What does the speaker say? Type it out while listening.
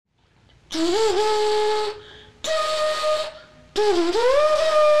Through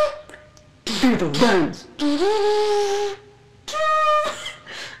the lens.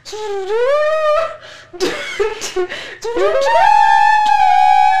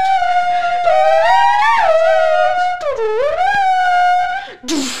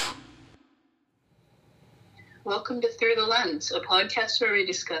 Welcome to Through the Lens, a podcast where we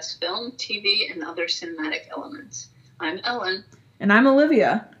discuss film, TV, and other cinematic elements. I'm Ellen. And I'm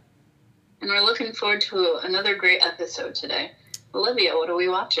Olivia. And we're looking forward to another great episode today. Olivia, what are we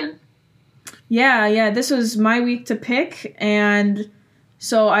watching? Yeah, this was my week to pick, and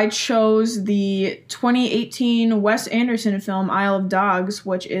so I chose the 2018 Wes Anderson film, Isle of Dogs,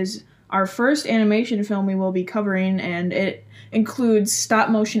 which is our first animation film we will be covering, and it includes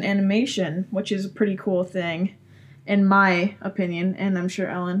stop-motion animation, which is a pretty cool thing, in my opinion, and I'm sure,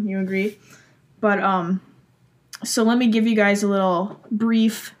 Ellen, you agree. But, so let me give you guys a little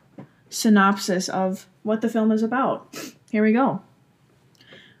brief synopsis of what the film is about. Here we go.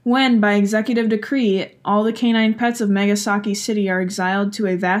 When, by executive decree, all the canine pets of Megasaki City are exiled to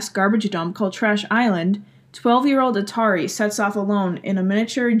a vast garbage dump called Trash Island, 12-year-old Atari sets off alone in a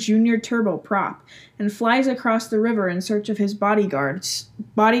miniature Junior Turbo prop and flies across the river in search of his bodyguard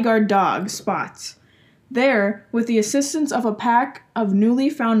dog, Spots. There, with the assistance of a pack of newly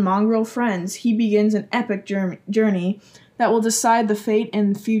found mongrel friends, he begins an epic journey that will decide the fate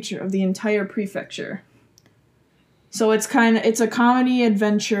and future of the entire prefecture. So it's a comedy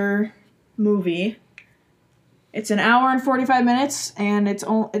adventure movie. It's an hour and 45 minutes, and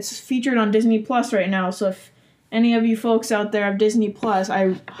it's featured on Disney Plus right now. So if any of you folks out there have Disney Plus,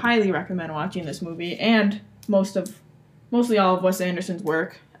 I highly recommend watching this movie and mostly all of Wes Anderson's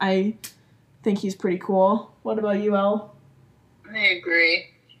work. I think he's pretty cool. What about you, Elle? I agree.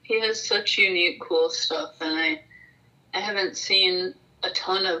 He has such unique, cool stuff, and I haven't seen a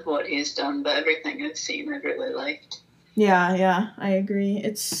ton of what he's done, but everything I've seen I've really liked. Yeah, I agree.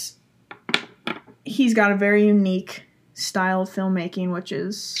 He's got a very unique style of filmmaking, which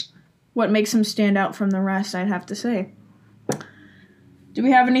is what makes him stand out from the rest, I'd have to say. Do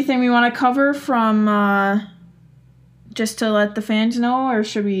we have anything we want to cover from just to let the fans know, or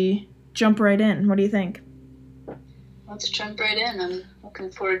should we jump right in? What do you think? Let's jump right in. I'm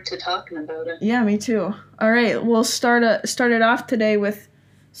looking forward to talking about it. Yeah, me too. All right, we'll start it off today with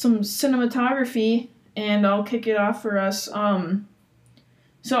some cinematography, and I'll kick it off for us.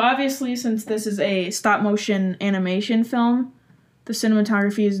 So obviously, since this is a stop-motion animation film, the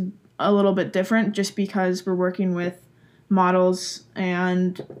cinematography is a little bit different just because we're working with models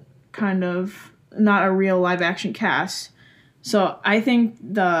and kind of not a real live-action cast. So I think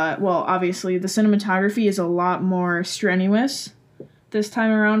obviously the cinematography is a lot more strenuous this time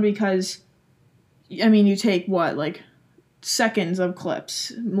around because, I mean, you take seconds of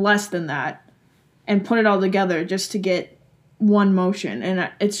clips, less than that, and put it all together just to get one motion, and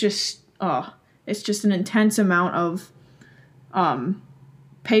it's just an intense amount of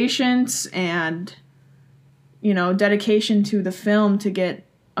patience and dedication to the film to get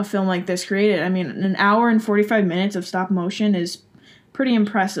a film like this created. I mean, an hour and 45 minutes of stop motion is pretty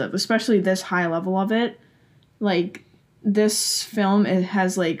impressive, especially this high level of it. Like, this film, it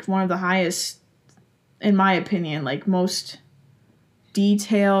has one of the highest, in my opinion, most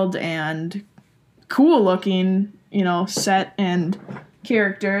detailed and cool looking set and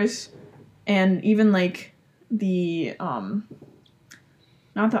characters, and even the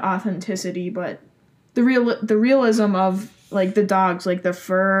not the authenticity, but the realism of the dogs, the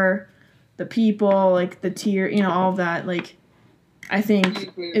fur, the people, the tear, all of that, I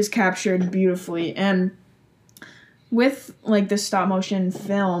think is captured beautifully. And with this stop motion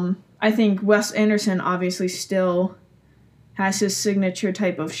film, I think Wes Anderson obviously still has his signature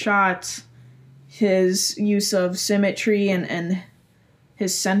type of shots, his use of symmetry and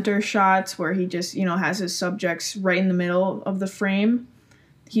his center shots where he just, has his subjects right in the middle of the frame.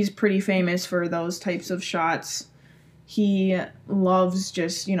 He's pretty famous for those types of shots. He loves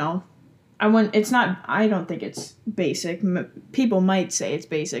just, I don't think it's basic. People might say it's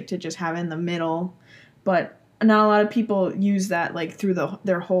basic to just have it in the middle, but not a lot of people use that through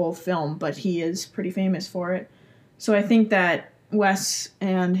their whole film, but he is pretty famous for it. So I think that Wes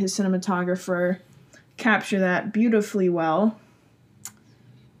and his cinematographer capture that beautifully well.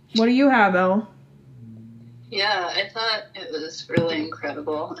 What do you have, Elle? Yeah, I thought it was really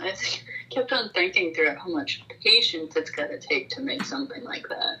incredible. I kept on thinking throughout how much patience it's got to take to make something like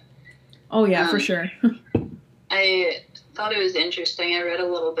that. Oh, yeah, for sure. I thought it was interesting. I read a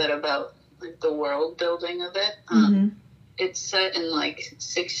little bit about the world building of it. It's set in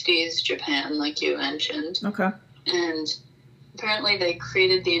 60s Japan, like you mentioned. Okay. And apparently they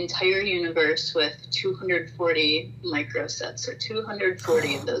created the entire universe with 240 microsets, so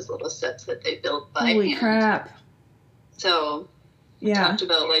 240 of those little sets that they built by Holy hand. crap. So, Yeah. talked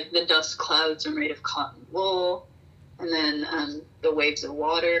about, like, the dust clouds are made of cotton wool, and then the waves of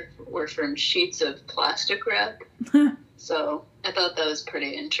water were from sheets of plastic wrap. So, I thought that was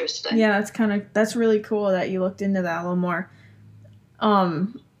pretty interesting. Yeah, that's really cool that you looked into that a little more.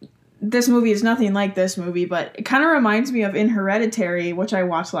 This movie is nothing like this movie, but it kind of reminds me of in Hereditary, which I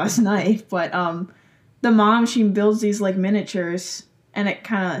watched last night. But the mom, she builds these like miniatures, and it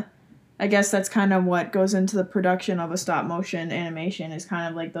kind of, I guess that's kind of what goes into the production of a stop motion animation, is kind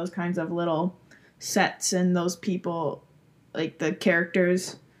of like those kinds of little sets and those people, like the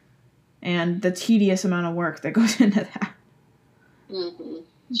characters, and the tedious amount of work that goes into that. Mm-hmm.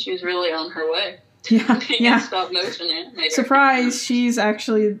 She was really on her way. Yeah. Stop motion animator. Surprise! She's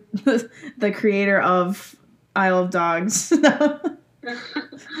actually the creator of Isle of Dogs.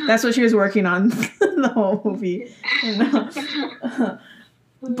 That's what she was working on the whole movie.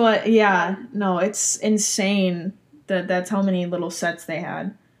 But yeah, no, it's insane that's how many little sets they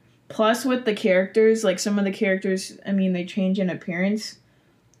had. Plus, with the characters, like some of the characters, I mean, they change in appearance.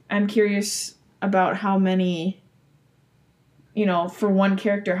 I'm curious about how many. You know, for one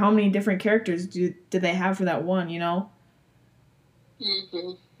character, how many different characters do they have for that one, you know?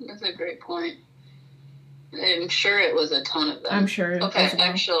 Mm-hmm. That's a great point. I'm sure it was a ton of them. I'm sure. Okay,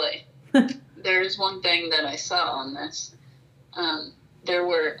 actually, there's one thing that I saw on this. There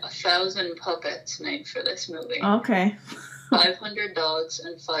were 1,000 puppets made for this movie. Okay. 500 dogs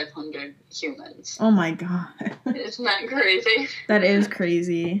and 500 humans. Oh my god. Isn't that crazy? That is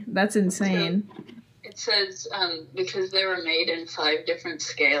crazy. That's insane. So, it says, because they were made in 5 different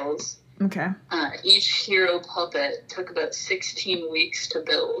scales. Okay. Each hero puppet took about 16 weeks to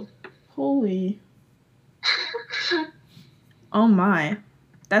build. Holy. Oh my.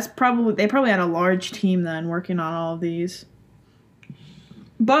 They probably had a large team then working on all of these.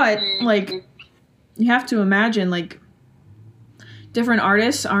 But, like, you have to imagine, like, different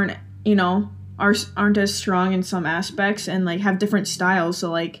artists aren't as strong in some aspects and, like, have different styles.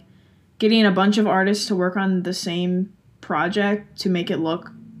 So, like, getting a bunch of artists to work on the same project to make it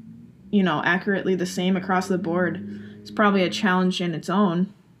look, accurately the same across the board is probably a challenge in its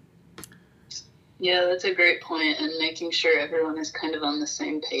own. Yeah, that's a great point, and making sure everyone is kind of on the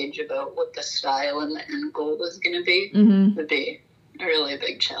same page about what the style and the end goal is going to be would be a really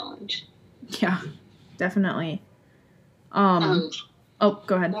big challenge. Yeah, definitely. Oh,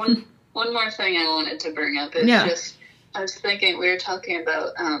 go ahead. One more thing I wanted to bring up is just, I was thinking, we were talking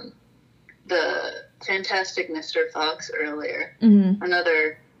about the Fantastic Mr. Fox earlier,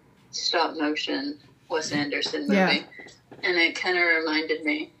 another stop motion Wes Anderson movie, and it kind of reminded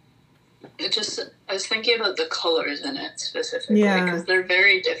me. I was thinking about the colors in it specifically because they're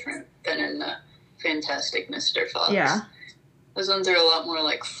very different than in the Fantastic Mr. Fox. Yeah, those ones are a lot more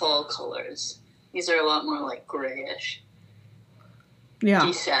like fall colors. These are a lot more like grayish. Yeah,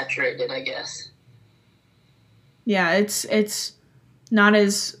 desaturated, I guess. Yeah, it's not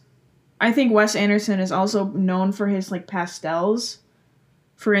as. I think Wes Anderson is also known for his, like, pastels.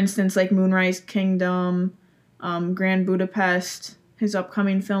 For instance, like Moonrise Kingdom, Grand Budapest, his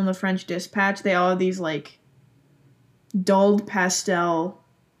upcoming film, The French Dispatch. They all have these, like, dulled pastel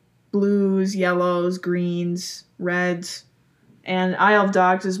blues, yellows, greens, reds. And Isle of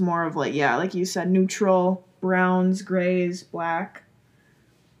Dogs is more of, like, like you said, neutral, browns, grays, black.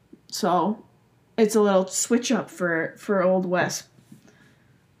 So it's a little switch up for old Wes.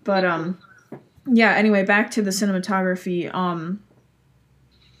 But, anyway, back to the cinematography.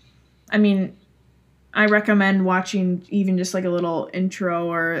 I mean, I recommend watching even just like a little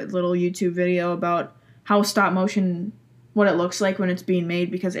intro or a little YouTube video about how stop motion, what it looks like when it's being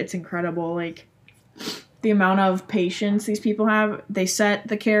made, because it's incredible. Like, the amount of patience these people have. They set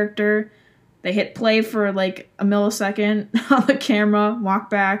the character, they hit play for like a millisecond on the camera,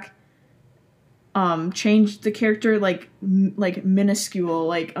 walk back, change the character like minuscule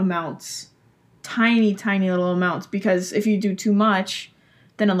like amounts, tiny little amounts, because if you do too much,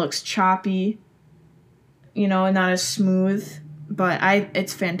 then it looks choppy, and not as smooth. But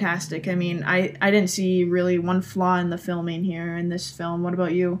it's fantastic. I mean, I didn't see really one flaw in the filming here in this film. What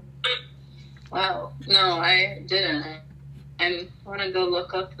about you? Wow, no, I didn't. I want to go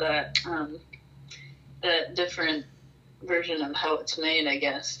look up that different version of how it's made, I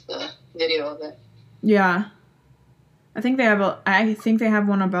guess, the video of it. Yeah. I think they have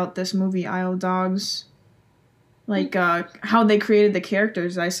one about this movie, Isle of Dogs. Like, how they created the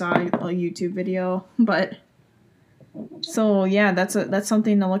characters. I saw a YouTube video, but so yeah, that's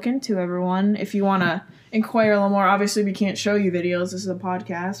something to look into, everyone. If you want to inquire a little more. Obviously, we can't show you videos. This is a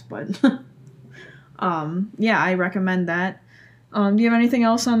podcast, but yeah, I recommend that. Do you have anything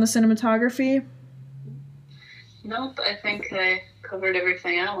else on the cinematography? Nope, I think I covered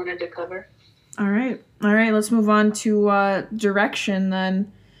everything I wanted to cover. All right, let's move on to direction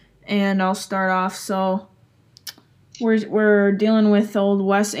then, and I'll start off. So we're dealing with old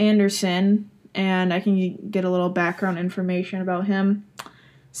Wes Anderson, and I can get a little background information about him.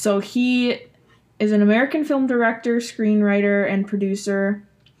 So he is an American film director, screenwriter, and producer,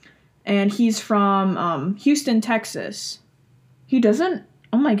 and he's from Houston, Texas. He doesn't...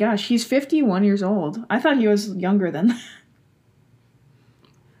 Oh my gosh, he's 51 years old. I thought he was younger than that.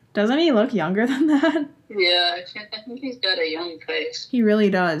 Doesn't he look younger than that? Yeah, I think he's got a young face. He really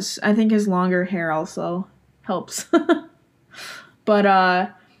does. I think his longer hair also helps. But,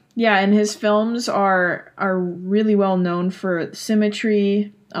 yeah, and his films are really well known for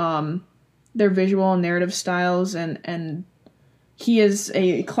symmetry, their visual and narrative styles, and he is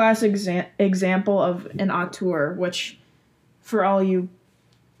a classic example of an auteur, which, for all you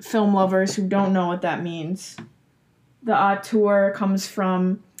film lovers who don't know what that means, the auteur comes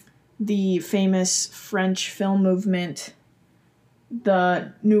from the famous French film movement,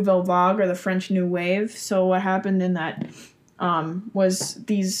 the Nouvelle Vague, or the French New Wave. So what happened in that was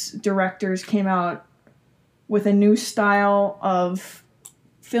these directors came out with a new style of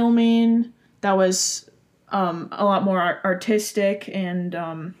filming that was a lot more artistic, and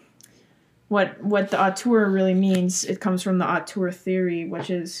what the auteur really means, it comes from the auteur theory,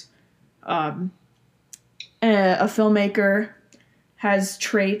 which is a filmmaker has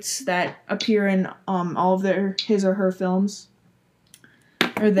traits that appear in all of his or her films,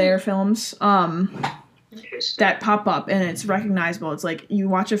 or their films, that pop up, and it's recognizable. It's like you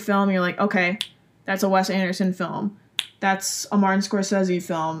watch a film, you're like, okay, that's a Wes Anderson film. That's a Martin Scorsese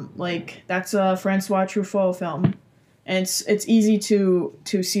film. Like, that's a Francois Truffaut film. And it's easy to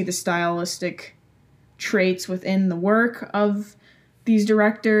see the stylistic traits within the work of these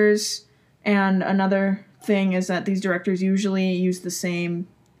directors. And another thing is that these directors usually use the same...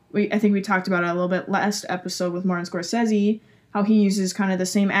 I think we talked about it a little bit last episode with Martin Scorsese, how he uses kind of the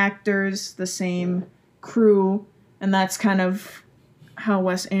same actors, the same crew, and that's kind of how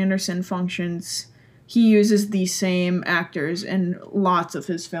Wes Anderson functions. He uses the same actors in lots of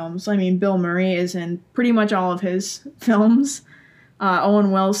his films. I mean, Bill Murray is in pretty much all of his films.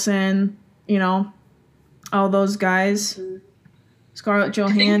 Owen Wilson, you know, all those guys. Scarlett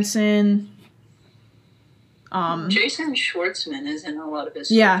Johansson. Jason Schwartzman is in a lot of his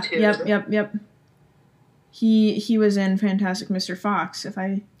stuff too. Yep. He was in Fantastic Mr. Fox.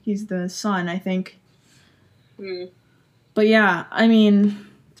 He's the son, I think. But yeah, I mean,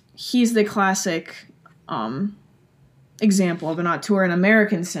 he's the classic example of an auteur in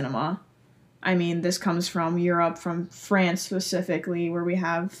American cinema. I mean, this comes from Europe, from France specifically, where we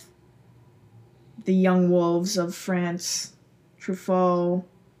have the young wolves of France, Truffaut,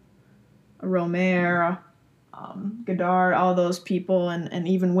 Rohmer, Godard, all those people, and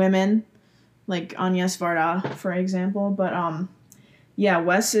even women, like Agnes Varda, for example. But yeah,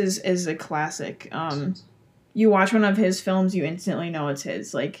 Wes is a classic. You watch one of his films, you instantly know it's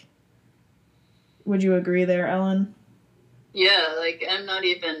his. Like, would you agree there, Ellen? Yeah, like, I'm not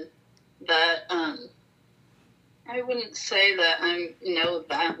even that, I wouldn't say that I know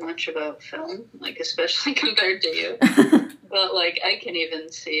that much about film, like, especially compared to you. But, like, I can even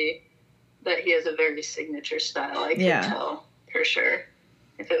see that he has a very signature style. I can tell, for sure,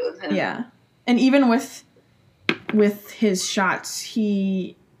 if it was him. Yeah. And even with his shots,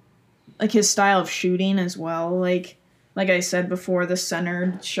 like, his style of shooting as well, like I said before, the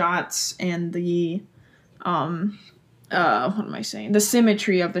centered shots and the what am I saying? The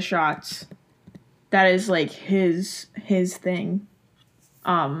symmetry of the shots. That is like his thing.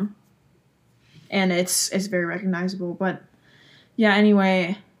 And it's very recognizable. But yeah,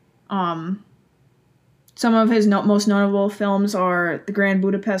 anyway, some of his most notable films are The Grand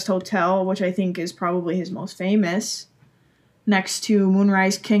Budapest Hotel, which I think is probably his most famous, next to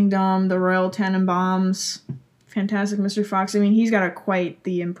Moonrise Kingdom, The Royal Tenenbaums, Fantastic Mr. Fox. I mean, he's got quite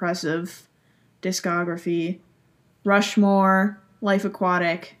the impressive discography. Rushmore, Life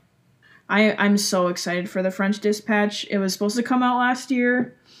Aquatic. I'm so excited for The French Dispatch. It was supposed to come out last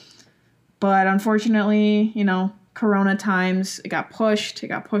year, but unfortunately, you know, Corona times, it got pushed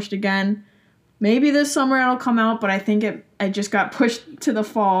again. Maybe this summer it'll come out, but I think it just got pushed to the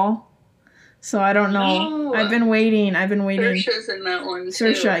fall. So I don't know. I've been waiting. Saoirse's in that one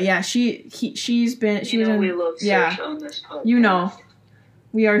too. Saoirse, yeah, she's been. She was in. We love Saoirse on this podcast. You know,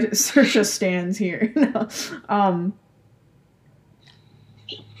 we are Saoirse stans here.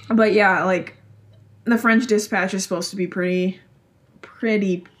 But yeah, like, The French Dispatch is supposed to be pretty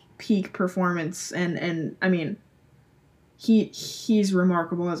peak performance, and I mean, he's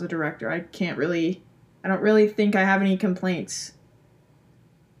remarkable as a director. I don't really think I have any complaints.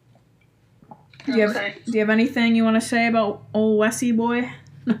 Do you have anything you want to say about old Wessie boy?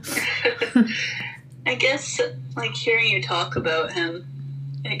 I guess, like, hearing you talk about him,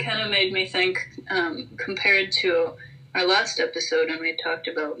 it kind of made me think, compared to our last episode when we talked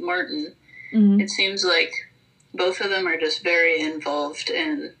about Martin, it seems like both of them are just very involved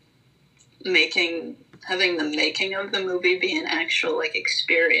in having the making of the movie be an actual, like,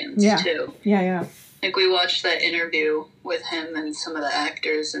 experience, too. Yeah. Like, we watched that interview with him and some of the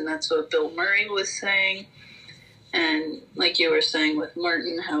actors, and that's what Bill Murray was saying. And like you were saying with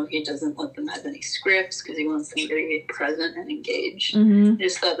Martin, how he doesn't let them have any scripts because he wants them to be present and engaged. I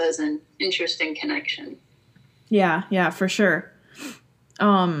just thought that was an interesting connection. Yeah, for sure.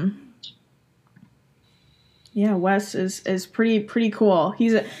 Yeah, Wes is pretty cool.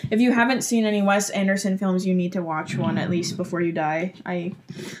 If you haven't seen any Wes Anderson films, you need to watch one at least before you die. I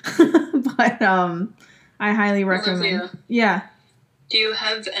highly recommend. Olivia, yeah. Do you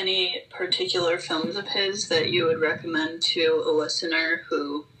have any particular films of his that you would recommend to a listener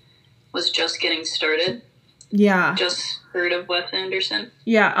who was just getting started? Yeah. Just heard of Wes Anderson?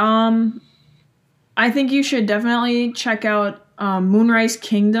 Yeah, I think you should definitely check out Moonrise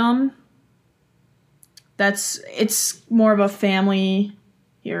Kingdom. It's more of a family.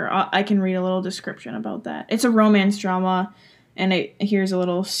 Here, I can read a little description about that. It's a romance drama, and here's a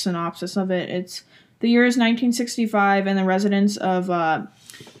little synopsis of it. It's the year is 1965, and the residents of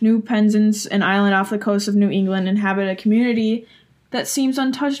New Penzance, an island off the coast of New England, inhabit a community that seems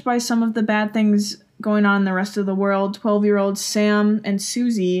untouched by some of the bad things going on in the rest of the world. 12-year-olds Sam and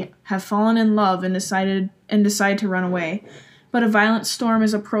Susie have fallen in love and decide to run away. But a violent storm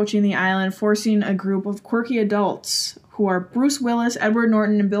is approaching the island, forcing a group of quirky adults, who are Bruce Willis, Edward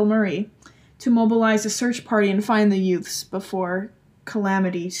Norton, and Bill Murray, to mobilize a search party and find the youths before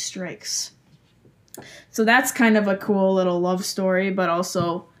calamity strikes. So that's kind of a cool little love story, but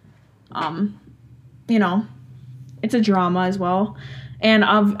also, it's a drama as well. And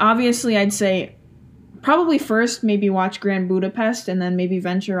obviously, I'd say probably first maybe watch Grand Budapest and then maybe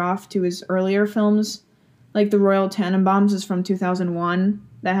venture off to his earlier films. Like The Royal Tenenbaums is from 2001.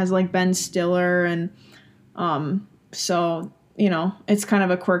 That has, like, Ben Stiller and, so, it's kind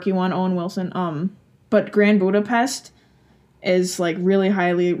of a quirky one, Owen Wilson. But Grand Budapest is, like, really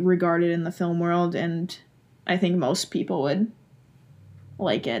highly regarded in the film world, and I think most people would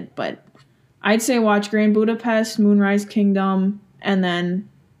like it. But I'd say watch Grand Budapest, Moonrise Kingdom, and then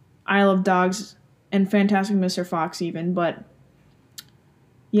Isle of Dogs and Fantastic Mr. Fox even. But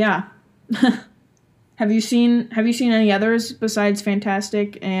yeah. Have you seen any others besides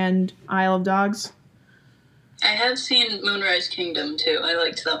Fantastic and Isle of Dogs? I have seen Moonrise Kingdom too. I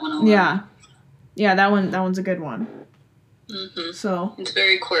liked that one a lot. Yeah, that one's a good one. Mm-hmm. So it's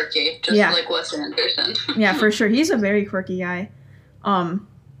very quirky, just like Wes Anderson. Yeah, for sure. He's a very quirky guy.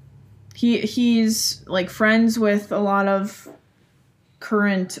 He's like friends with a lot of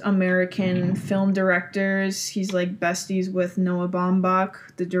current American film directors. He's like besties with Noah Baumbach,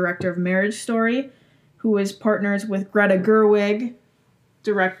 the director of Marriage Story, who is partners with Greta Gerwig,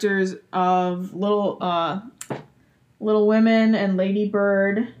 directors of Little Women and Lady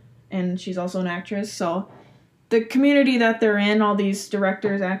Bird, and she's also an actress. So the community that they're in, all these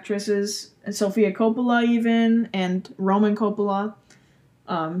directors, actresses, and Sofia Coppola even, and Roman Coppola,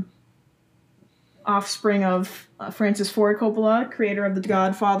 offspring of Francis Ford Coppola, creator of the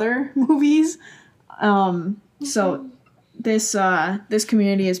Godfather movies. So this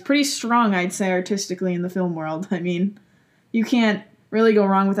community is pretty strong, I'd say, artistically in the film world. I mean, you can't really go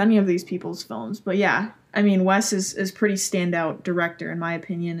wrong with any of these people's films. But yeah, I mean, Wes is pretty standout director in my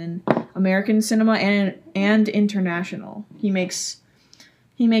opinion in American cinema and international. He makes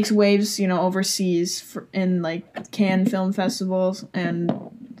waves, overseas in like Cannes Film Festivals and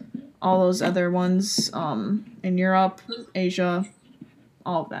all those other ones in Europe, Asia,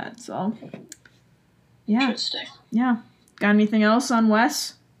 all of that. So yeah. Interesting. Yeah. Got anything else on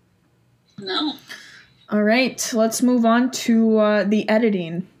Wes? No. All right, let's move on to the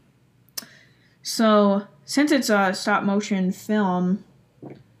editing. So, since it's a stop-motion film,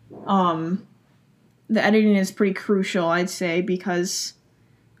 the editing is pretty crucial, I'd say, because,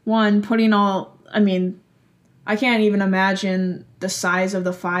 one, I can't even imagine the size of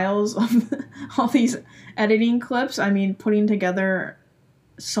the files of all these editing clips. I mean, putting together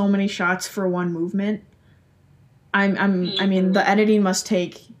so many shots for one movement. I mean, the editing must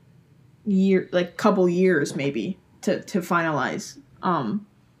take couple years maybe to finalize.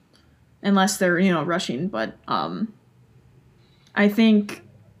 unless they're, rushing. But I think,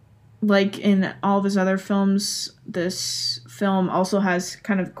 like in all of his other films, this film also has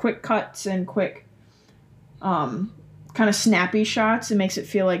kind of quick cuts and quick kind of snappy shots. It makes it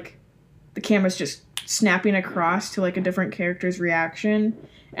feel like the camera's just snapping across to like a different character's reaction,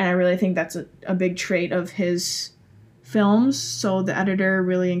 and I really think that's a big trait of his films, so the editor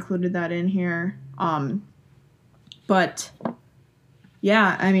really included that in here. But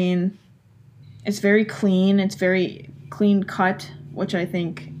yeah, I mean, it's very clean, it's very clean cut, which I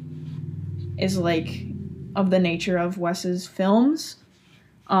think is like of the nature of Wes's films.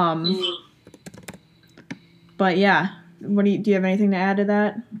 But yeah, do you have anything to add to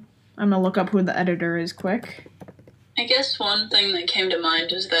that? I'm gonna look up who the editor is quick. I guess one thing that came to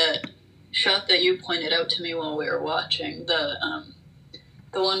mind is that shot that you pointed out to me while we were watching, the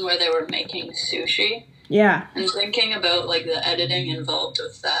one where they were making sushi. Yeah. And thinking about like the editing involved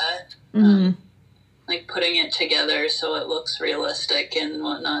with that, like putting it together so it looks realistic and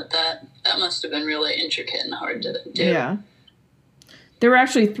whatnot. That must have been really intricate and hard to do. Yeah. There were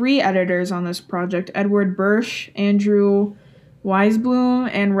actually 3 editors on this project: Edward Bursch, Andrew Weisblum,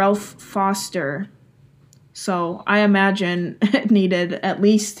 and Ralph Foster. So I imagine it needed at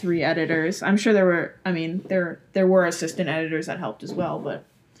least 3 editors. I'm sure there were assistant editors that helped as well, but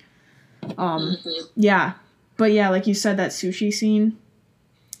yeah. But yeah, like you said, that sushi scene,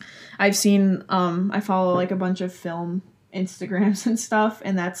 I've seen, I follow like a bunch of film Instagrams and stuff,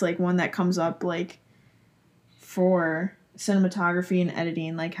 and that's like one that comes up like for cinematography and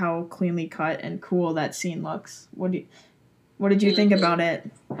editing, like how cleanly cut and cool that scene looks. What did you think about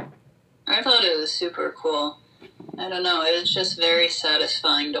it? I thought it was super cool. I don't know, it was just very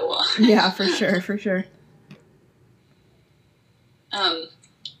satisfying to watch. Yeah, for sure.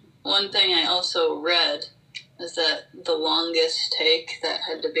 One thing I also read is that the longest take that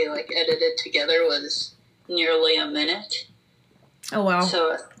had to be like edited together was nearly a minute. Oh wow.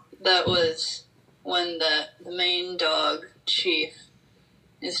 So that was when the main dog, Chief,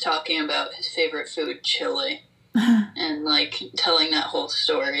 is talking about his favorite food, chili. And like telling that whole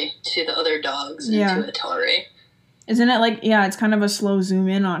story to the other dogs and to Atari. Isn't it like, it's kind of a slow zoom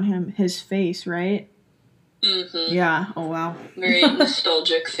in on his face, right? Mm-hmm. Yeah. Oh wow. Very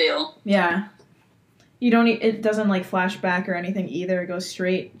nostalgic feel. Yeah. It doesn't like flashback or anything either. It goes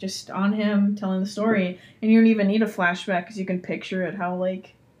straight just on him telling the story, and you don't even need a flashback because you can picture it, how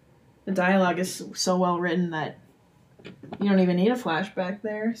like the dialogue is so well written that you don't even need a flashback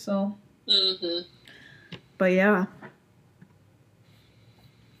there. So. But yeah.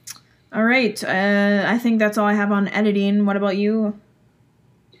 All right. I think that's all I have on editing. What about you?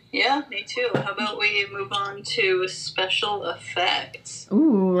 Yeah, me too. How about we move on to special effects?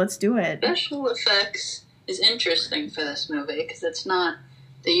 Ooh, let's do it. Special effects is interesting for this movie because it's not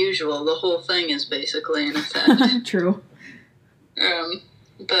the usual. The whole thing is basically an effect. True.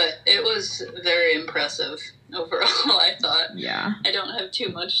 But it was very impressive overall, I thought. Yeah. I don't have too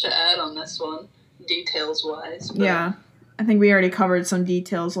much to add on this one, details-wise. Yeah. I think we already covered some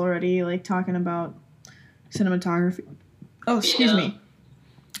details already, like talking about cinematography. Oh, excuse me.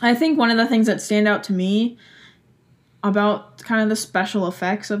 I think one of the things that stand out to me about kind of the special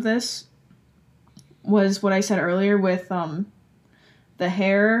effects of this was what I said earlier with the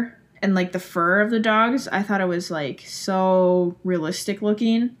hair and like the fur of the dogs. I thought it was like so realistic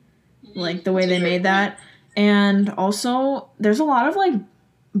looking, like the way they made that. And also there's a lot of like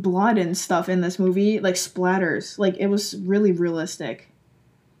blood and stuff in this movie, like splatters. Like it was really realistic.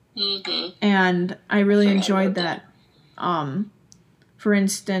 And I really enjoyed that. For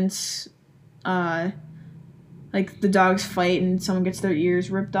instance, like the dogs fight and someone gets their ear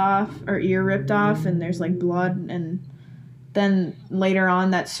ripped off, and there's like blood, and then later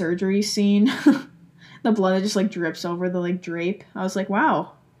on that surgery scene, the blood just like drips over the like drape. I was like,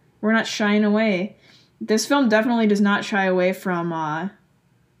 wow, we're not shying away. This film definitely does not shy away from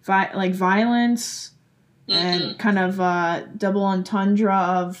violence and kind of double entendre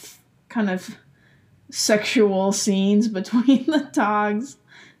of kind of sexual scenes between the dogs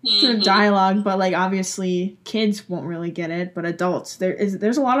through dialogue, but like obviously kids won't really get it, but adults,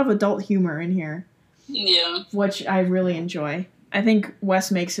 there's a lot of adult humor in here, which I really enjoy. I think Wes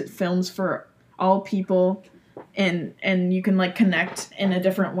makes it films for all people, and you can like connect in a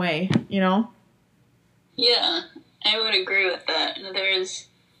different way, you know? Yeah, I would agree with that. There's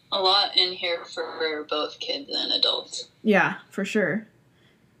a lot in here for both kids and adults. Yeah, for sure.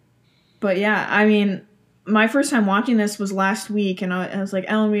 But yeah, I mean, my first time watching this was last week, and I was like,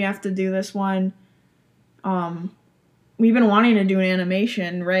 Ellen, we have to do this one. We've been wanting to do an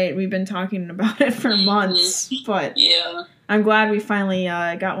animation, right? We've been talking about it for months, but I'm glad we finally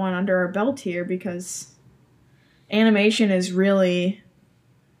got one under our belt here, because animation is really,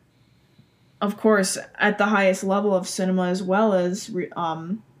 of course, at the highest level of cinema, as well as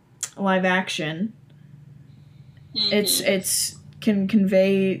live action. Mm-hmm. It's can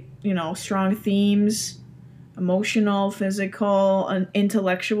convey, strong themes, emotional, physical, and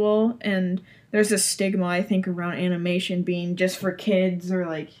intellectual, and there's a stigma, I think, around animation being just for kids, or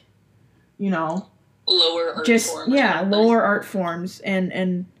like, lower art forms. Yeah, lower art forms.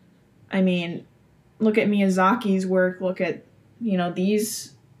 And I mean, look at Miyazaki's work, look at,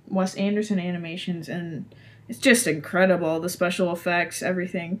 these Wes Anderson animations, and it's just incredible, the special effects,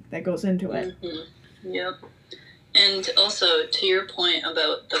 everything that goes into it. Mm-hmm. Yep. And also, to your point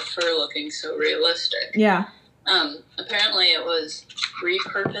about the fur looking so realistic. Yeah. Apparently it was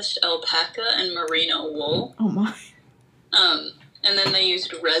repurposed alpaca and merino wool. Oh my. And then they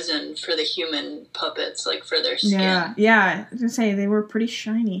used resin for the human puppets, like for their skin. Yeah. I was gonna say, they were pretty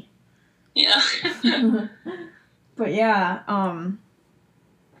shiny. Yeah. But yeah, I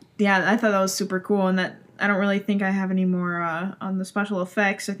thought that was super cool, and that I don't really think I have any more on the special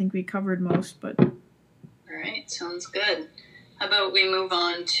effects. I think we covered most, but... Alright, sounds good. How about we move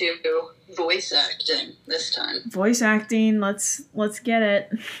on to voice acting this time? Voice acting, let's get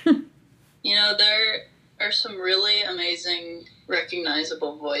it. There are some really amazing,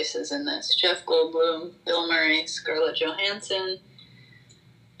 recognizable voices in this. Jeff Goldblum, Bill Murray, Scarlett Johansson,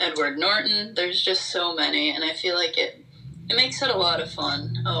 Edward Norton. There's just so many, and I feel like it makes it a lot of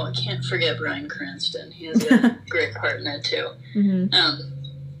fun. Oh, I can't forget Bryan Cranston. He has a great part in it, too. Mm-hmm.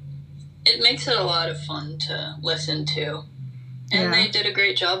 It makes it a lot of fun to listen to. And they did a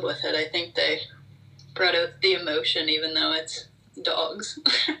great job with it. I think they brought out the emotion, even though it's dogs.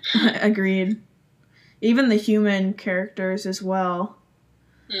 Agreed. Even the human characters as well.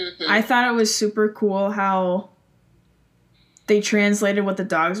 Mm-hmm. I thought it was super cool how they translated what the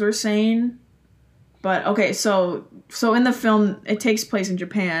dogs were saying. But, okay, so in the film, it takes place in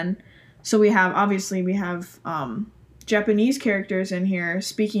Japan. So we have Japanese characters in here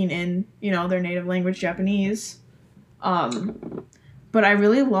speaking in, their native language, Japanese. But I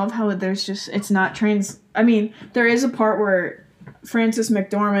really love how it's not there is a part where Frances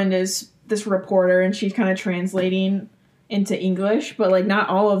McDormand is this reporter, and she's kind of translating into English, but like not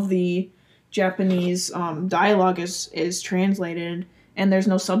all of the Japanese dialogue is translated, and there's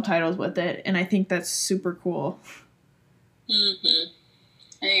no subtitles with it, and I think that's super cool. Mm-hmm.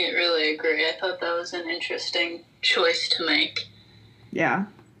 I really agree. I thought that was an interesting choice to make. Yeah.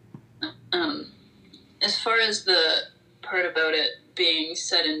 As far as the part about it being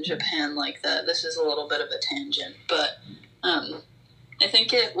set in Japan like that, this is a little bit of a tangent, but I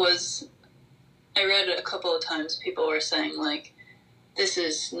think it was... I read it a couple of times, people were saying, like, this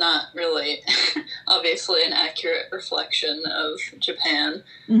is not really, obviously, an accurate reflection of Japan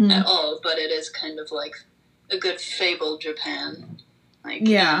at all, but it is kind of like a good fabled Japan. Like,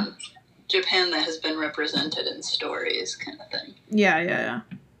 Japan that has been represented in stories, kind of thing. Yeah.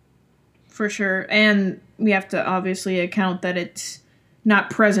 For sure. And we have to obviously account that it's not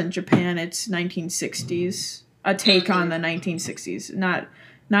present Japan, it's 1960s. A take on the 1960s. Not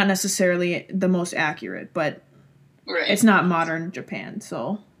necessarily the most accurate, but it's not modern Japan,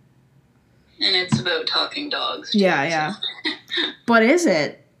 so... And it's about talking dogs, too. Yeah. But is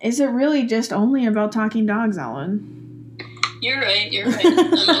it? Is it really just only about talking dogs, Ellen? You're right. I'm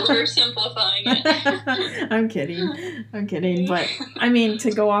oversimplifying it. I'm kidding. But,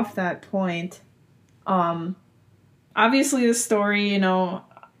 to go off that point, obviously the story, I'm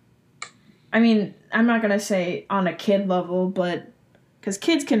not going to say on a kid level, but because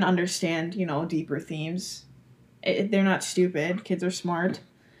kids can understand, deeper themes. They're not stupid. Kids are smart.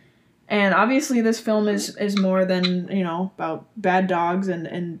 And obviously this film is more than, about bad dogs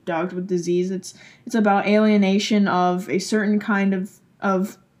and dogs with disease. It's about alienation of a certain kind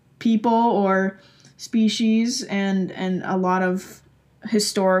of people or species, and a lot of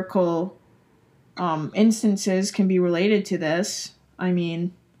historical instances can be related to this.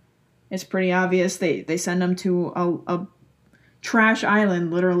 It's pretty obvious. They send them to a trash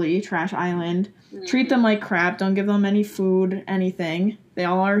island, literally trash island. Mm-hmm. Treat them like crap. Don't give them any food, anything. They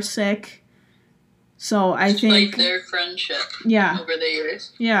all are sick. So I think their friendship over the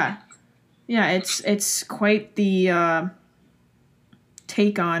years. Yeah, it's quite the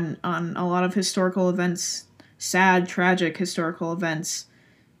take on a lot of historical events, sad, tragic historical events,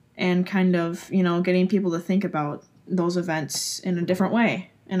 and kind of, getting people to think about those events in a different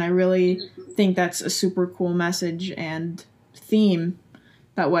way. And I really think that's a super cool message and theme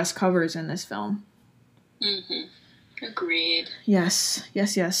that Wes covers in this film. Mm-hmm. Agreed. Yes.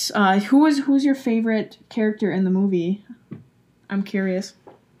 Who's your favorite character in the movie? I'm curious.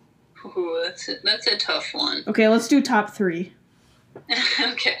 Ooh, that's a tough one. Okay, let's do top 3.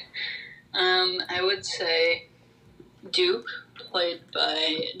 Okay. I would say Duke, played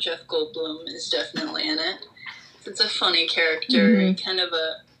by Jeff Goldblum, is definitely in it. It's a funny character, kind of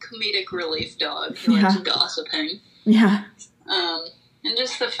a comedic relief dog who likes gossiping. Yeah. And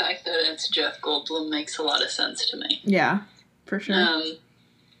just the fact that it's Jeff Goldblum makes a lot of sense to me. Yeah, for sure.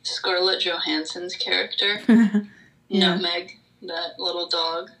 Scarlett Johansson's character, Nutmeg, that little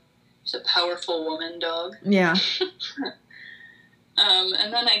dog. She's a powerful woman dog. Yeah.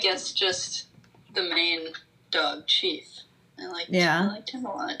 And then I guess just the main dog, Chief. I liked him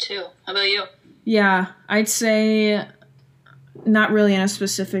a lot too. How about you? Yeah, I'd say not really in a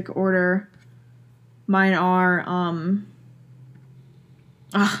specific order. Mine are,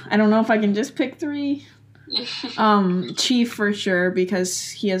 I don't know if I can just pick 3. Chief for sure, because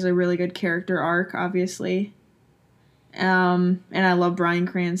he has a really good character arc, obviously. And I love Bryan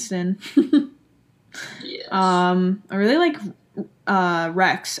Cranston. Yes. I really like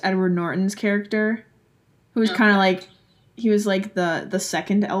Rex, Edward Norton's character, who's kind of like, he was like the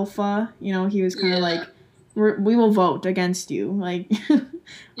second alpha, you know, he was kind of like, we will vote against you, like,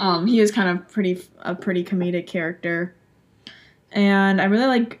 he is kind of a pretty comedic character. And I really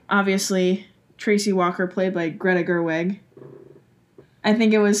like, obviously, Tracy Walker, played by Greta Gerwig. I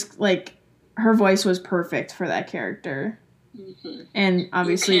think it was like, her voice was perfect for that character. Mm-hmm. And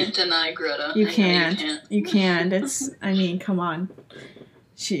obviously, you can't deny Greta. You can't. It's, I mean, come on.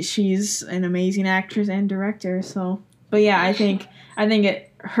 She's an amazing actress and director. So, but yeah, I think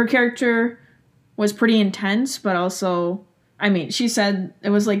her character was pretty intense, but also, I mean, she said it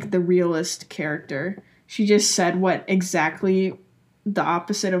was like the realist character. She just said what exactly the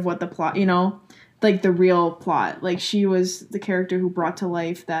opposite of what the plot, you know, like the real plot. Like, she was the character who brought to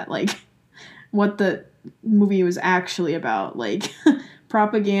life that, like, what the movie was actually about, like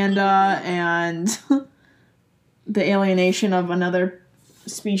propaganda and the alienation of another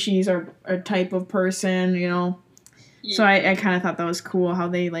species or type of person, you know. So I kind of thought that was cool how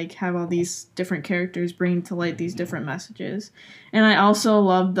they like have all these different characters bringing to light these different messages. And I also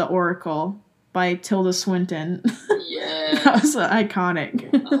loved The Oracle by Tilda Swinton. Yeah. That was iconic.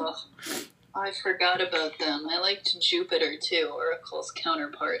 I forgot about them. I liked Jupiter too, Oracle's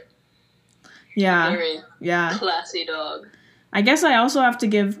counterpart. Yeah. Very classy dog. I guess I also have to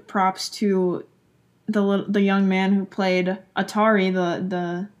give props to the young man who played Atari,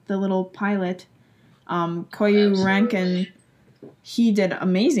 the little pilot, Koyu Rankin. He did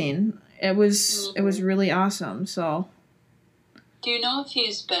amazing. It was really awesome. So, do you know if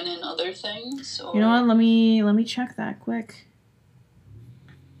he's been in other things? Or? You know what? Let me check that quick.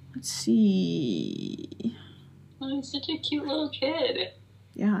 Let's see. Oh, he's such a cute little kid.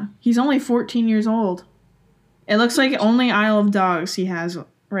 Yeah, he's only 14 years old. It looks like only Isle of Dogs he has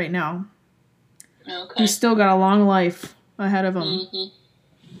right now. Okay. He's still got a long life ahead of him. Mm-hmm.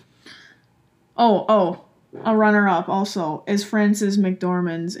 Oh, a runner-up also is Frances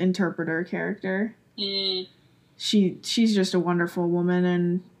McDormand's interpreter character. Mm. She's just a wonderful woman,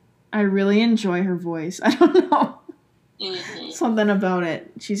 and I really enjoy her voice. I don't know. Mm-hmm. Something about it.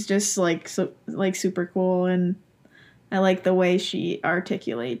 She's just like super cool, and I like the way she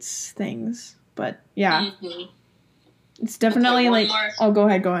articulates things. But yeah, it's definitely like. More. Oh, go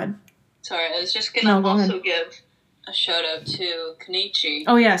ahead. Sorry, I was just gonna also give a shout out to Kenichi.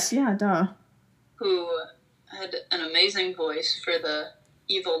 Oh yes, yeah, duh. Who had an amazing voice for the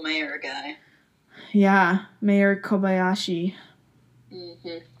evil mayor guy. Yeah, Mayor Kobayashi.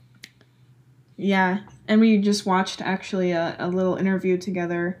 Mm-hmm. Yeah, and we just watched actually a little interview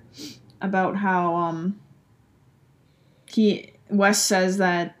together about how Wes says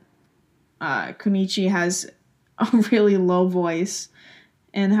that Kenichi has a really low voice,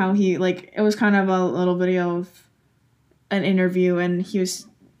 and how he it was kind of a little video of an interview, and he was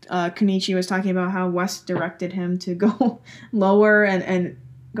Kenichi was talking about how Wes directed him to go lower and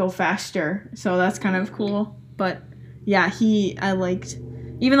go faster, so that's kind of cool. But yeah, I liked,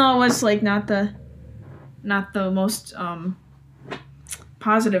 even though it was like not the most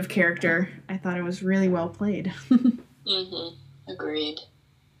positive character, I thought it was really well played. Agreed.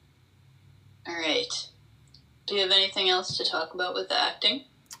 All right. Do you have anything else to talk about with the acting?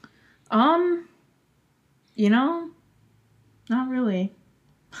 You know, not really.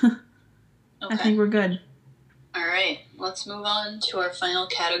 Okay. I think we're good. All right. Let's move on to our final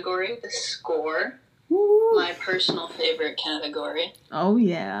category, the score. Woo. My personal favorite category. Oh,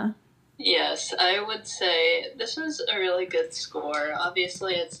 yeah. Yes, I would say this is a really good score.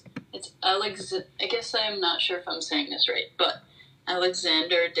 Obviously, it's I guess I'm not sure if I'm saying this right, but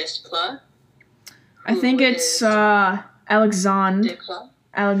Alexander Desplat. I think it's Alexandre.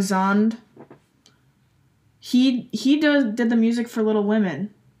 He did the music for Little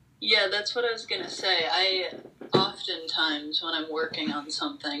Women. Yeah, that's what I was gonna say. I oftentimes, when I'm working on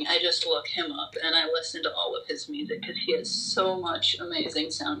something, I just look him up and I listen to all of his music because he has so much amazing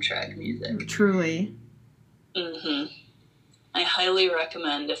soundtrack music. Truly. I highly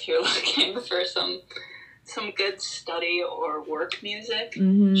recommend if you're looking for some good study or work music.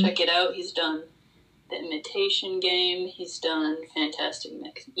 Check it out. He's done The Imitation Game. He's done Fantastic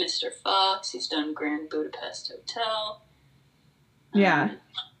Mr. Fox. He's done Grand Budapest Hotel. Yeah.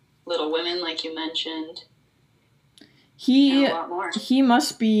 Little Women, like you mentioned. He and a lot more. He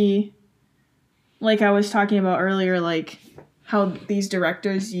must be, like I was talking about earlier, like how these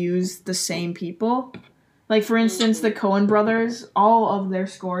directors use the same people. Like, for instance, the Coen brothers, all of their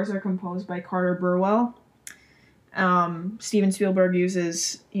scores are composed by Carter Burwell. Steven Spielberg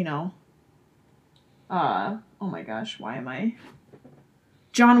uses, oh my gosh,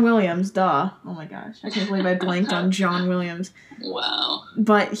 John Williams, duh. Oh my gosh, I can't believe I blanked on John Williams. Wow.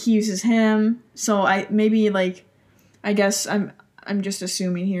 But he uses him, so I guess I'm just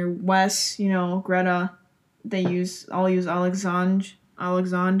assuming here. Wes, Greta, they all use Alexandre.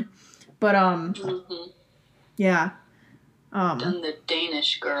 But yeah. Done The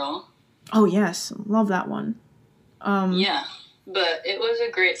Danish Girl. Oh yes, love that one. Yeah, but it was a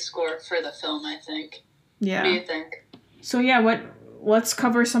great score for the film, I think. Yeah. What do you think? So yeah, let's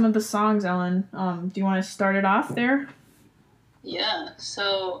cover some of the songs, Ellen. Do you want to start it off there? Yeah,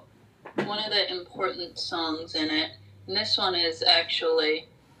 so one of the important songs in it, and this one is actually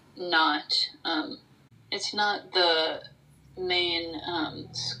not, it's not the main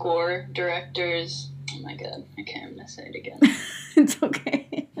score director's, oh my god, I can't even say it again. It's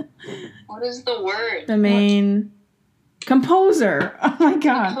okay. What is the word? The main composer. Oh my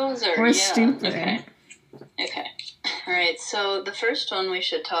god. Composer, We're stupid. Okay. Alright, so the first one we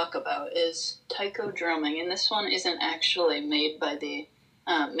should talk about is Taiko Drumming, and this one isn't actually made by the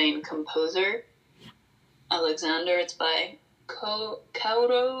main composer, Alexander. It's by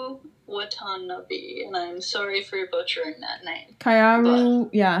Kaoru Watanabe, and I'm sorry for butchering that name.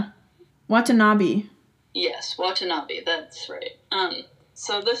 Watanabe. Yes, Watanabe, that's right.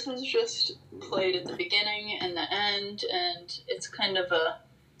 So this is just played at the beginning and the end, and it's kind of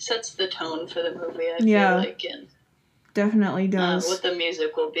sets the tone for the movie, I feel like, and definitely does. What the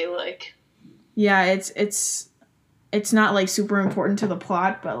music will be like. Yeah, it's not like super important to the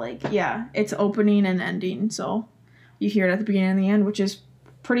plot, but like, yeah, it's opening and ending, so you hear it at the beginning and the end, which is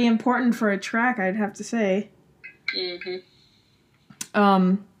pretty important for a track, I'd have to say.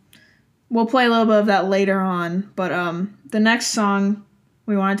 We'll play a little bit of that later on, but the next song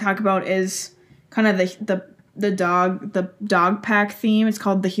we want to talk about is kind of the dog pack theme. It's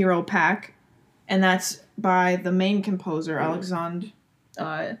called The Hero Pack, and that's by the main composer, Alexandre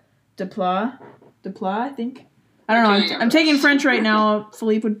Desplat, I think. I don't know. I'm taking French right now.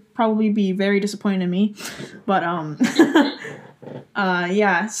 Philippe would probably be very disappointed in me, but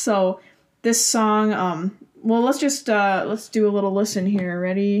yeah. So this song, well, let's do a little listen here.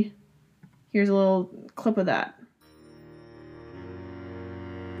 Ready? Here's a little clip of that.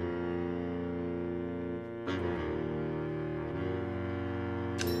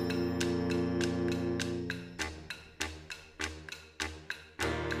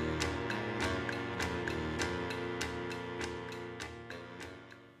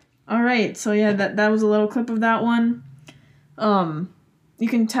 All right, so yeah, that was a little clip of that one. You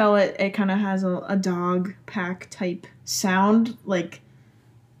can tell it kind of has a dog pack type sound, like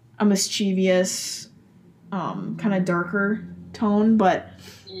a mischievous, kind of darker tone, but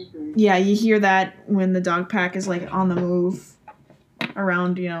yeah, you hear that when the dog pack is like on the move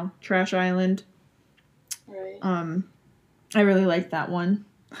around, Trash Island. Right. I really liked that one.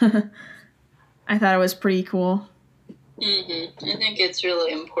 I thought it was pretty cool. I think it's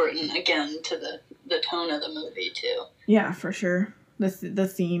really important, again, to the tone of the movie, too. Yeah, for sure. The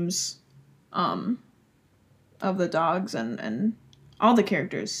themes of the dogs and all the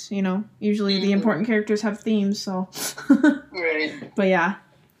characters, Usually the important characters have themes, so... Right. But yeah.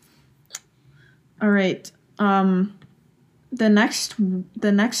 All right. The next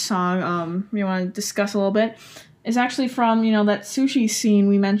song we want to discuss a little bit is actually from, that sushi scene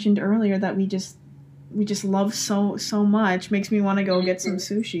we mentioned earlier that we just love so much. Makes me want to go get some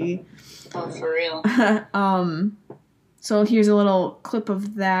sushi. Oh, for real. So here's a little clip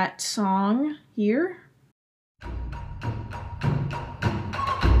of that song here.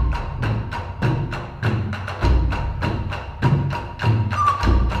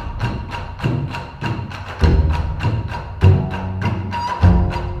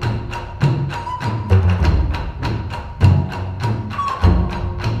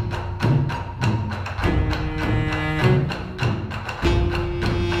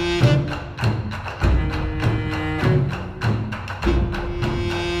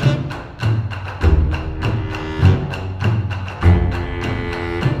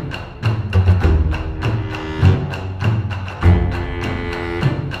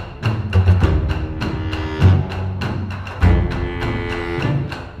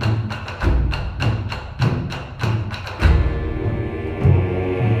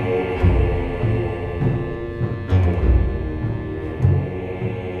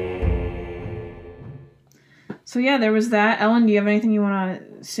 So yeah, there was that. Ellen, do you have anything you want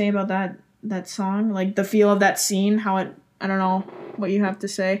to say about that song? Like the feel of that scene, how it, I don't know what you have to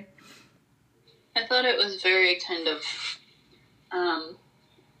say. I thought it was very kind of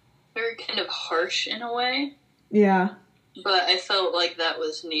harsh in a way. Yeah. But I felt like that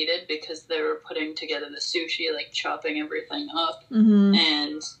was needed because they were putting together the sushi, like chopping everything up,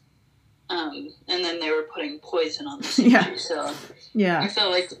 and then they were putting poison on the sushi. Yeah. So yeah, I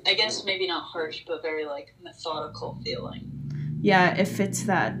felt like, I guess maybe not harsh, but very like methodical feeling. Yeah, it fits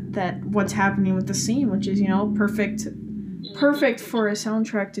that what's happening with the scene, which is perfect for a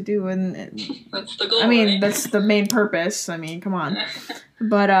soundtrack to do, and that's the goal. I mean, right? That's the main purpose. I mean, come on.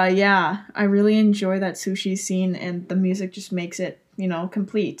 But yeah, I really enjoy that sushi scene, and the music just makes it,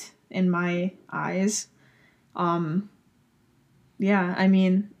 complete in my eyes. Yeah, I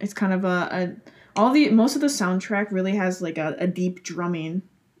mean, it's kind of most of the soundtrack really has like a deep drumming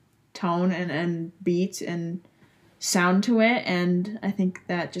tone and beat and sound to it, and I think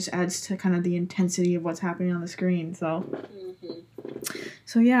that just adds to kind of the intensity of what's happening on the screen. So,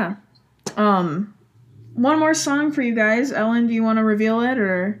 so yeah. One more song for you guys. Ellen, do you want to reveal it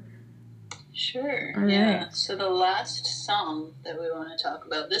or? Sure. All yeah. Right. So the last song that we want to talk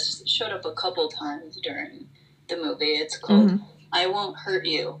about, this showed up a couple times during the movie. It's called "I Won't Hurt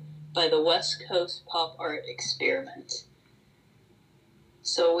You" by the West Coast Pop Art Experiment.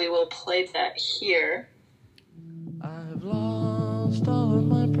 So we will play that here. I've lost all of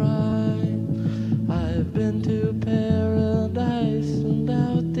my pride. I've been to paradise and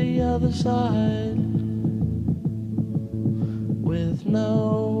out the other side, with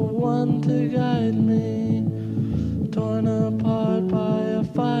no one to guide me, torn apart by a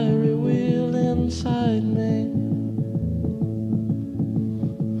fiery wheel inside me.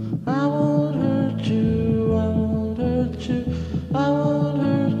 I won't hurt you, I won't hurt you, I won't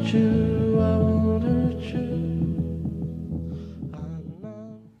hurt you, I won't hurt you.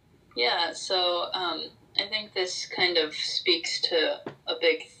 Yeah, so I think this kind of speaks to a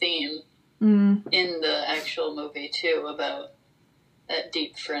big theme in the actual movie too, about that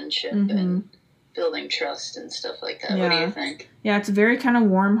deep friendship and building trust and stuff like that. Yeah. What do you think? Yeah, it's a very kind of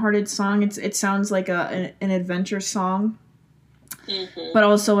warm-hearted song. It sounds like an adventure song, but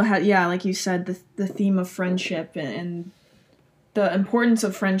also like you said, the theme of friendship and the importance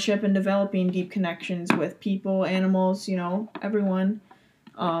of friendship and developing deep connections with people, animals, everyone.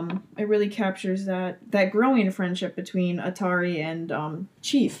 It really captures that growing friendship between Atari and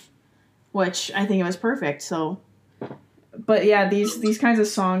Chief, which I think it was perfect. So, but yeah, these kinds of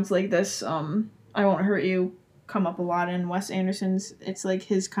songs like this, "I Won't Hurt You," come up a lot in Wes Anderson's. It's like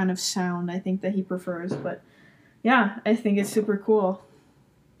his kind of sound, I think, that he prefers. But yeah, I think it's super cool.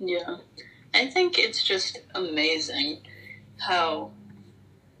 Yeah, I think it's just amazing how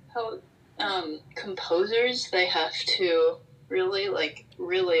composers, they have to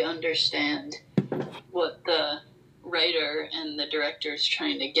really understand what the writer and the director is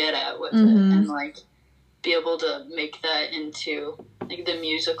trying to get at with it, and be able to make that into the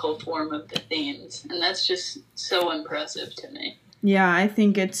musical form of the themes, and that's just so impressive to me. Yeah, I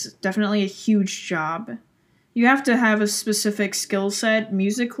think it's definitely a huge job. You have to have a specific skill set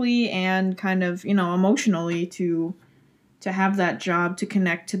musically and kind of, emotionally to have that job to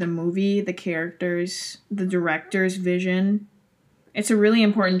connect to the movie, the characters, the director's vision. It's a really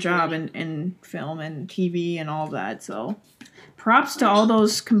important job in film and TV and all of that. So props to all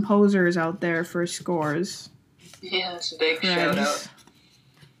those composers out there for scores. Yeah, it's a big shout out.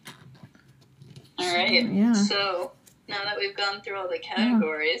 All right. Yeah. So now that we've gone through all the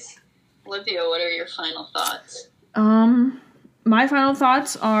categories, Olivia, what are your final thoughts? My final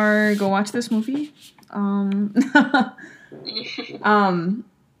thoughts are go watch this movie. I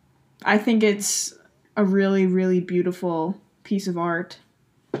think it's a really, really beautiful piece of art.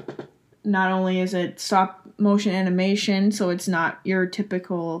 Not only is it stop motion animation, so it's not your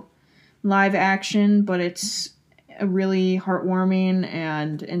typical live action, but it's a really heartwarming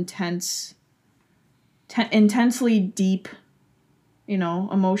and intensely deep,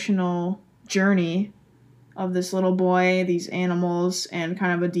 emotional journey of this little boy, these animals, and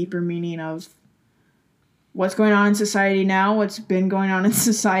kind of a deeper meaning of what's going on in society now, what's been going on in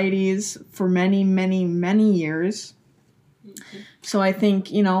societies for many, many, many years. So I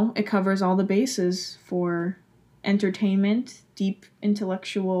think, it covers all the bases for entertainment, deep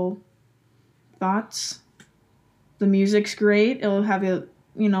intellectual thoughts. The music's great. It'll have you,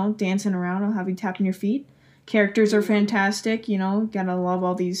 dancing around. It'll have you tapping your feet. Characters are fantastic. Gotta love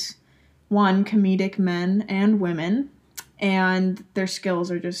all these, comedic men and women. And their skills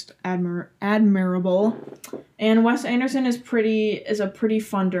are just admirable. And Wes Anderson is a pretty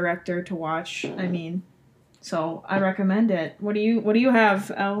fun director to watch. I mean, So I recommend it. What do you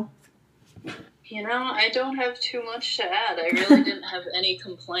have, Elle? You know, I don't have too much to add. I really didn't have any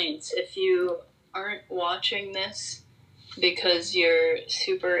complaints. If you aren't watching this because you're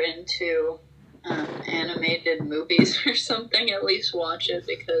super into animated movies or something, at least watch it,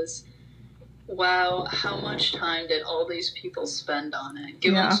 because wow, how much time did all these people spend on it?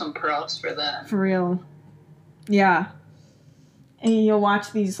 Give them some props for that. For real. Yeah. And you'll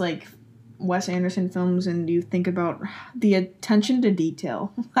watch these, like, Wes Anderson films and you think about the attention to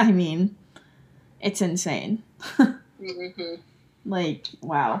detail. I mean, it's insane. Mm-hmm. Like,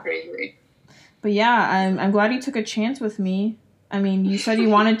 wow. Crazy. But yeah, I'm glad you took a chance with me. I mean, you said you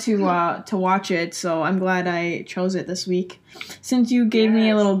wanted to watch it, so I'm glad I chose it this week. Since you gave me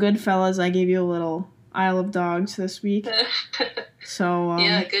a little Goodfellas, I gave you a little Isle of Dogs this week. So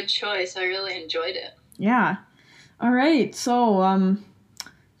yeah, good choice. I really enjoyed it. Yeah. All right. So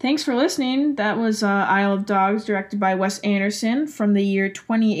thanks for listening. That was Isle of Dogs, directed by Wes Anderson from the year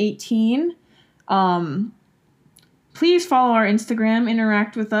 2018. Please follow our Instagram,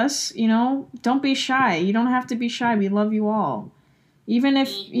 interact with us. You know, don't be shy. You don't have to be shy. We love you all. Even if,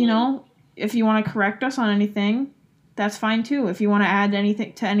 you know, if you want to correct us on anything, that's fine too. If you want to add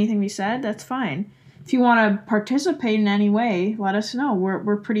anything to anything we said, that's fine. If you want to participate in any way, let us know.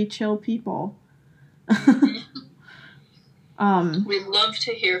 We're pretty chill people. We'd love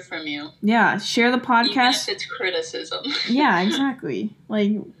to hear from you. Yeah, share the podcast. Even if it's criticism. Yeah, exactly.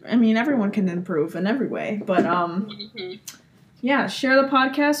 Like, I mean, everyone can improve in every way, but yeah, share the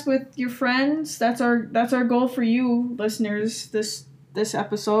podcast with your friends. That's our goal for you listeners this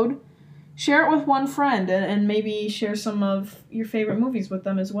episode. Share it with one friend and maybe share some of your favorite movies with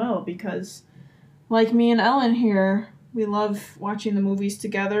them as well, because like me and Ellen here, we love watching the movies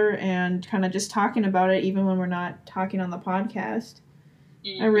together and kind of just talking about it even when we're not talking on the podcast.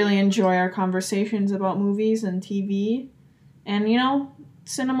 I really enjoy our conversations about movies and TV. And, you know,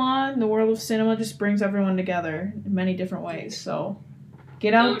 cinema, the world of cinema just brings everyone together in many different ways. So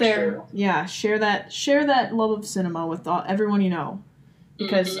get out there. True. Yeah, share that love of cinema with everyone you know.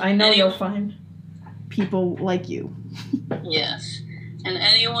 Because I know you'll find people like you. Yes. And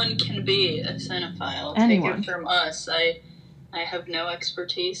anyone can be a cinephile. Anyone. Take it from us. I have no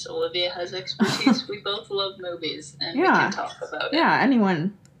expertise. Olivia has expertise. We both love movies, and we can talk about it. Yeah,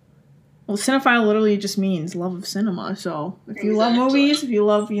 anyone. Well, cinephile literally just means love of cinema. So if you love movies, if you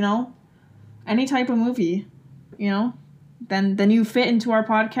love, you know, any type of movie, you know, then you fit into our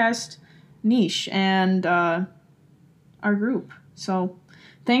podcast niche and our group. So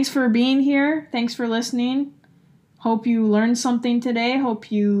thanks for being here. Thanks for listening. Hope you learned something today.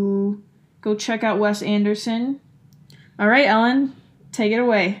 Hope you go check out Wes Anderson. All right, Ellen, take it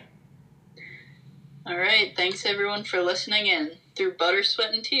away. All right. Thanks, everyone, for listening in. Through butter,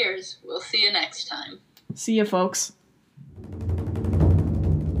 sweat, and tears. We'll see you next time. See you, folks.